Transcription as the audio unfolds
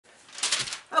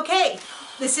Okay,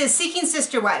 this is Seeking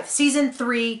Sister Wife, Season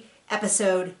 3,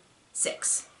 Episode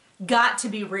 6. Got to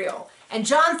be real. And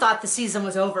John thought the season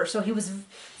was over, so he was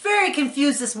very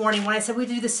confused this morning when I said we'd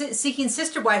do the Seeking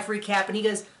Sister Wife recap, and he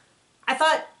goes, I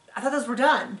thought those were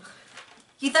done.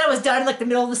 He thought it was done like the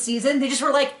middle of the season. They just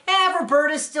were like,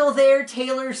 Roberta's still there,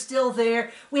 Taylor's still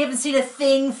there. We haven't seen a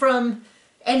thing from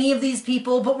any of these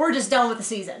people, but we're just done with the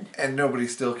season. And nobody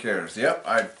still cares. Yep,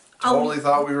 I totally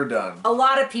thought we were done. A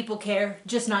lot of people care,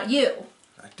 just not you.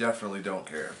 I definitely don't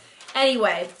care.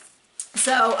 Anyway,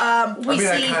 so we see...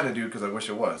 I kind of do because I wish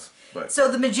it was. But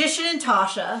So the magician and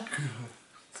Tasha...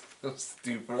 So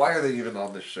stupid. Why are they even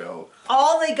on the show?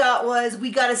 All they got was,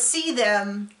 we got to see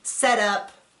them set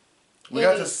up. We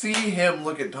got to see him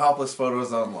look at topless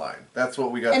photos online. That's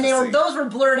what we got to see. And those were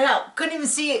blurred out. Couldn't even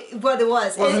see what it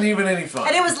was. Wasn't even any fun.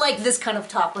 And it was like this kind of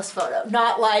topless photo.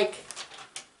 Not like,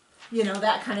 you know,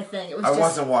 that kind of thing. It was I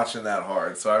wasn't watching that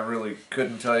hard, so I really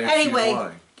couldn't tell you if she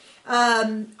was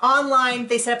lying. Online,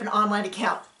 they set up an online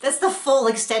account. That's the full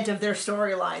extent of their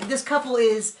storyline. This couple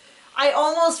is, I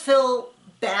almost feel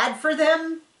bad for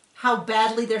them, how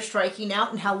badly they're striking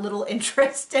out and how little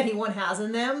interest anyone has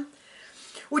in them.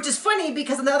 Which is funny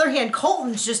because on the other hand,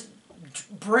 Colton's just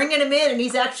bringing him in and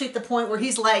he's actually at the point where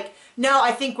he's like, no,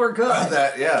 I think we're good.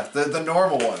 The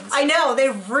normal ones. I know,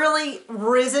 they've really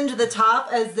risen to the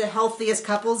top as the healthiest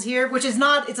couples here, which is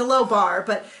not, it's a low bar,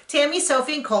 but Tammy,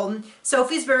 Sophie, and Colton.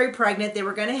 Sophie's very pregnant. They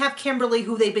were going to have Kimberly,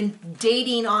 who they've been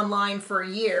dating online for a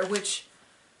year, which,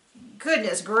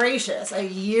 goodness gracious, a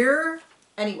year?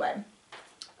 Anyway,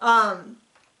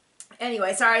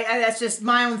 sorry, that's just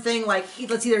my own thing. Like,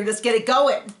 let's get it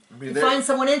going. I mean, find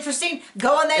someone interesting,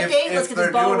 go on that date, let's get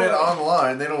this ball rolling. If they're doing it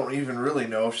online, they don't even really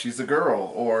know if she's a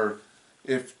girl, or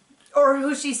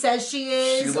who she says she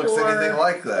is. She looks anything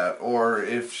like that, or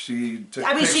if she took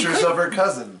pictures of her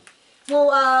cousin.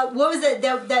 Well, what was it?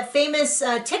 That famous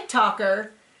TikToker,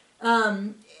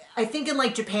 I think in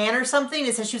like Japan or something,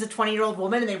 it says she was a 20-year-old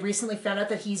woman, and they recently found out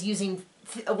that he's using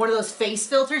one of those face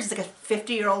filters. He's like a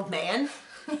 50-year-old man.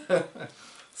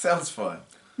 Sounds fun.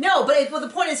 No, but the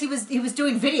point is he was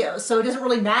doing videos, so it doesn't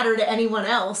really matter to anyone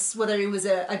else whether he was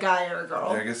a guy or a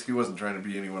girl. Yeah, I guess he wasn't trying to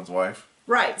be anyone's wife.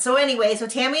 Right. So anyway,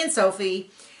 Tammy and Sophie,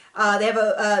 they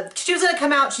have she was going to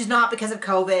come out. She's not because of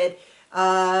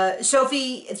COVID.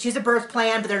 Sophie, she has a birth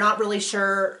plan, but they're not really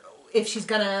sure if she's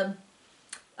gonna.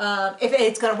 If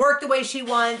it's going to work the way she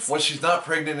wants. Well, she's not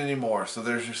pregnant anymore, so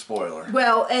there's your spoiler.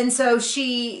 Well, and so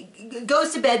she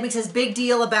goes to bed, makes this big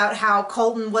deal about how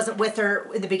Colton wasn't with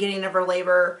her in the beginning of her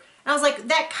labor. And I was like,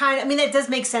 that does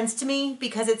make sense to me,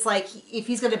 because it's like, if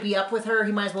he's going to be up with her,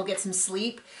 he might as well get some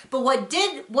sleep. But what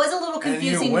was a little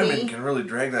confusing to me. And you women can really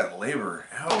drag that labor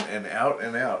out and out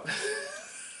and out.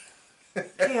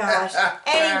 Gosh.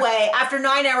 Anyway, after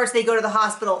 9 hours, they go to the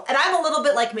hospital. And I'm a little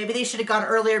bit like, maybe they should have gone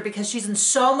earlier, because she's in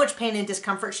so much pain and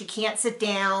discomfort. She can't sit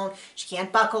down. She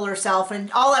can't buckle herself. And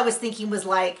all I was thinking was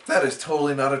like... That is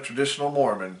totally not a traditional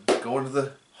Mormon. Going to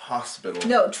the hospital.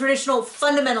 No, traditional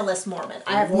fundamentalist Mormon.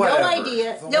 I have no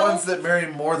idea. The ones that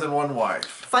marry more than one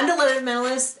wife.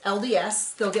 Fundamentalist,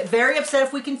 LDS. They'll get very upset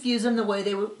if we confuse them the way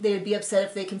they would be upset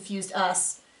if they confused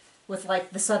us with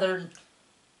like the Southern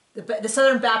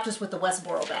Baptist with the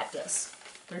Westboro Baptist.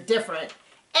 They're different.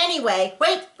 Anyway,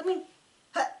 wait,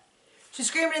 She's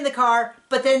screaming in the car,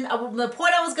 but then the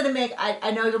point I was going to make,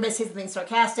 I know you're going to say something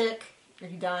sarcastic. Are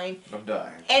you dying? I'm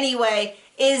dying. Anyway,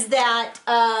 is that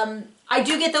I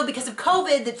do get, though, because of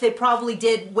COVID, that they probably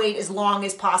did wait as long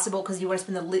as possible, because you want to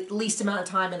spend the least amount of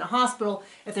time in a hospital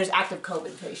if there's active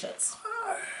COVID patients.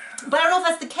 But I don't know if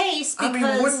that's the case, because...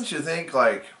 I mean, wouldn't you think,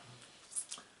 like...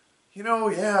 You know,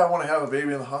 yeah, I want to have a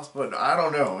baby in the hospital. I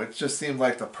don't know. It just seemed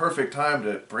like the perfect time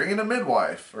to bring in a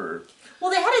midwife, or...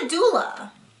 Well, they had a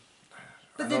doula.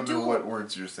 But I don't know what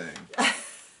words you're saying.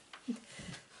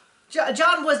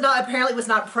 John was not present when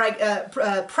I was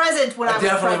pregnant.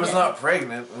 Definitely was not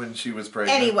pregnant when she was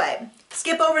pregnant. Anyway,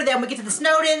 skip over them. We get to the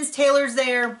Snowdens. Taylor's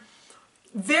there.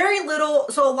 Very little.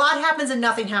 So a lot happens and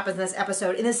nothing happens in this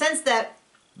episode, in the sense that...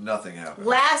 Nothing happened.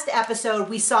 Last episode,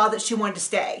 we saw that she wanted to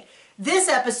stay. This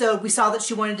episode, we saw that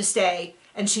she wanted to stay,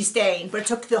 and she's staying, but it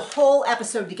took the whole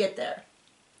episode to get there.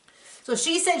 So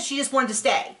she said she just wanted to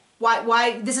stay.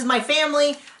 Why? This is my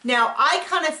family. Now, I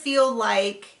kind of feel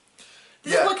like,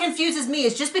 this is what confuses me,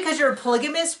 is just because you're a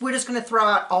polygamist, we're just going to throw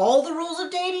out all the rules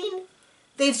of dating?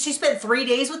 She spent 3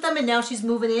 days with them, and now she's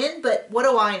moving in, but what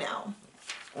do I know?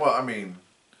 Well, I mean,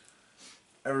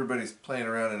 everybody's playing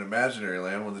around in imaginary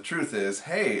land, when the truth is,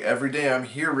 hey, every day I'm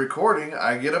here recording,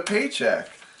 I get a paycheck.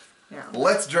 Yeah.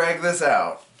 Let's drag this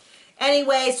out.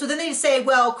 Anyway, so then they say,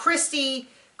 well, Christy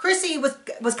Chrissy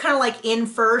was kind of like in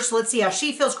first. So let's see how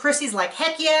she feels. Chrissy's like,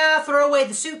 heck yeah, throw away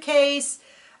the suitcase.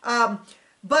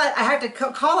 But I have to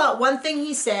call out one thing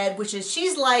he said, which is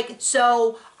she's like,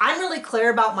 so I'm really clear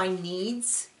about my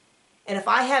needs. And if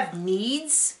I have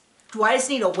needs, do I just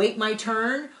need to wait my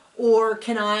turn? Or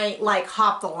can I like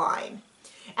hop the line?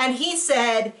 And he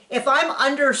said, if I'm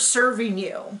underserving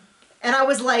you. And I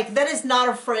was like, that is not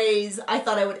a phrase I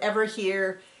thought I would ever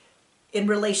hear in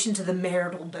relation to the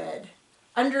marital bed.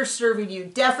 Underserving you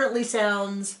definitely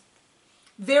sounds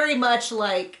very much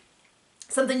like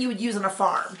something you would use on a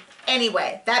farm.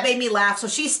 Anyway, that made me laugh. So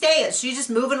she stays. She's just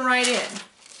moving right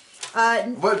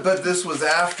in. But this was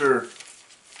after.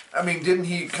 I mean, didn't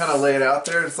he kind of lay it out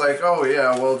there? It's like, oh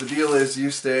yeah, well the deal is you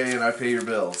stay and I pay your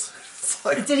bills. It's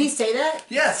like, did he say that?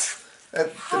 Yes.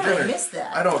 How did I miss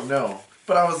that? I don't know,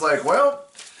 but I was like, well,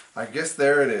 I guess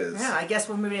there it is. Yeah, I guess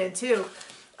we're moving in too.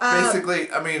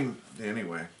 Basically, I mean,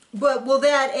 anyway. But well,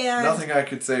 that and nothing I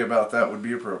could say about that would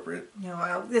be appropriate.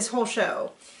 No, this whole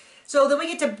show. So then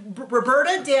we get to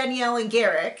Roberta, Danielle, and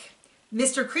Garrick.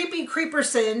 Mr. Creepy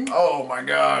Creeperson. Oh my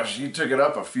gosh, he took it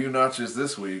up a few notches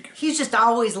this week. He's just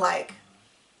always like,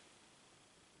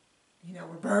 you know,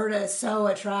 Roberta is so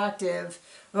attractive.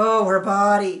 Oh, her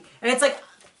body. And it's like,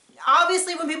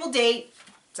 obviously when people date,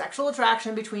 sexual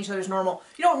attraction between each other is normal.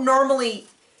 You don't normally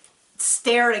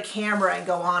stare at a camera and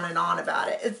go on and on about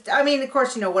it. I mean, of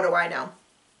course, you know, what do I know?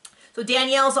 So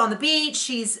Danielle's on the beach.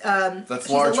 She's that's she's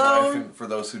Large alone. Wife, and for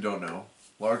those who don't know,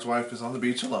 Large Wife is on the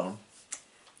beach alone.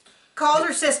 Calls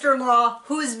her sister-in-law,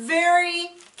 who is very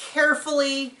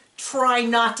carefully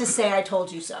trying not to say, I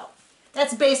told you so.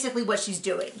 That's basically what she's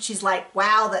doing. She's like,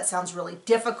 wow, that sounds really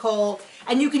difficult.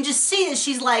 And you can just see that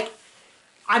she's like,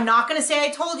 I'm not going to say I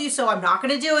told you so. I'm not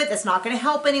going to do it. That's not going to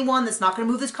help anyone. That's not going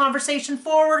to move this conversation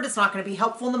forward. It's not going to be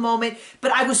helpful in the moment.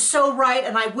 But I was so right,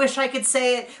 and I wish I could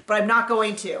say it, but I'm not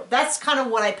going to. That's kind of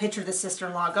what I picture the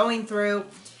sister-in-law going through.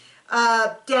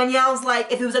 Danielle's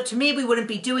like, if it was up to me, we wouldn't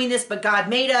be doing this, but God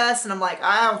made us. And I'm like,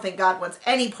 I don't think God wants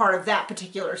any part of that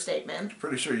particular statement.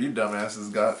 Pretty sure you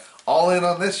dumbasses got all in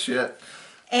on this shit.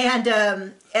 And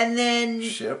then...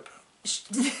 Ship.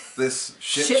 This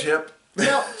ship.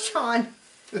 No, Sean.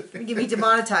 Get me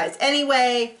demonetized.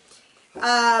 Anyway,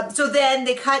 so then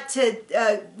they cut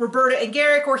to Roberta and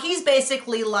Garrick, where he's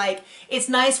basically like, it's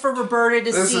nice for Roberta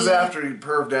to see... This is after he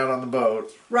perved down on the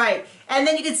boat. Right. And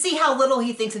then you can see how little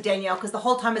he thinks of Danielle, because the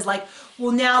whole time is like,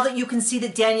 well, now that you can see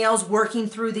that Danielle's working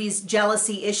through these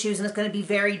jealousy issues, and it's going to be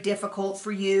very difficult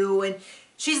for you. And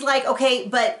she's like, okay,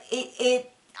 but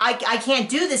I can't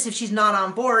do this if she's not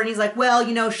on board. And he's like, well,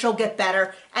 you know, she'll get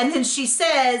better. And then she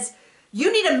says,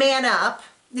 you need to man up.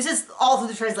 This is all through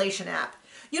the translation app.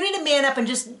 You need to man up and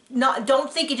just don't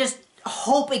think it, just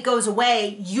hope it goes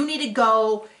away. You need to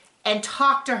go and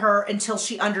talk to her until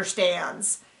she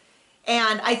understands.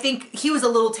 And I think he was a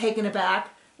little taken aback.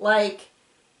 Like,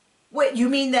 what, you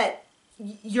mean that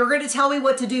you're going to tell me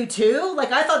what to do too?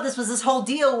 Like, I thought this was this whole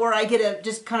deal where I get to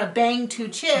just kind of bang two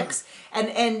chicks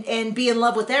and be in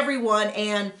love with everyone,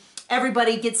 and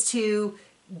everybody gets to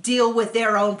deal with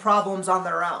their own problems on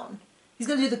their own. He's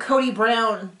going to do the Cody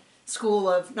Brown school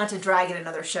of, not to drag in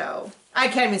another show. I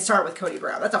can't even start with Cody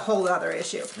Brown. That's a whole other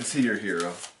issue. Is he your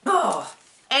hero? Oh,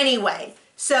 anyway.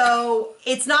 So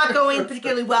it's not going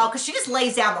particularly well because she just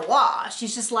lays down the law.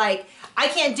 She's just like, I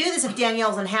can't do this if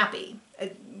Danielle's unhappy.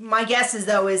 My guess is,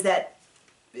 though, is that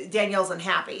Danielle's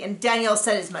unhappy. And Danielle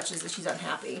said as much as that she's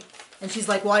unhappy. And she's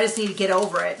like, well, I just need to get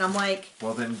over it. And I'm like...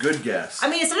 Well, then, good guess. I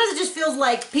mean, sometimes it just feels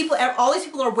like all these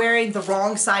people are wearing the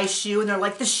wrong size shoe. And they're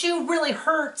like, the shoe really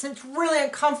hurts and it's really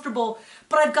uncomfortable.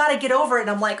 But I've got to get over it. And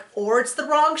I'm like, or it's the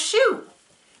wrong shoe.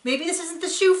 Maybe this isn't the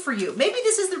shoe for you. Maybe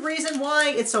this is the reason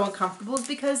why it's so uncomfortable, is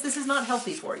because this is not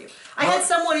healthy for you. I had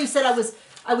someone who said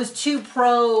I was too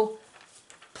pro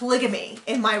polygamy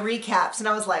in my recaps, and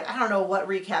I was like, I don't know what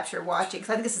recaps you're watching,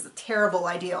 because I think this is a terrible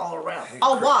idea all around. Hey,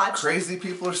 I'll watch. Crazy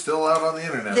people are still out on the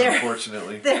internet,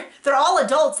 unfortunately. They're all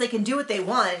adults. They can do what they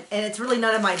want, and it's really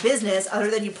none of my business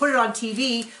other than you put it on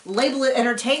TV, label it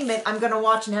entertainment, I'm going to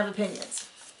watch and have opinions.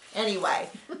 Anyway.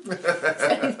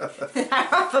 I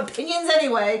have opinions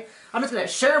anyway. I'm just going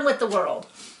to share them with the world.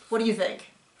 What do you think?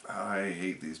 I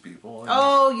hate these people.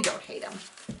 Oh, you don't hate them.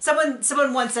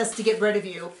 Someone wants us to get rid of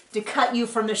you, to cut you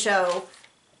from the show.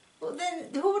 Well, then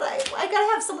who would I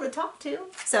gotta have someone to talk to.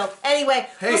 So anyway,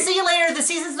 We'll see you later. The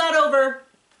season's not over.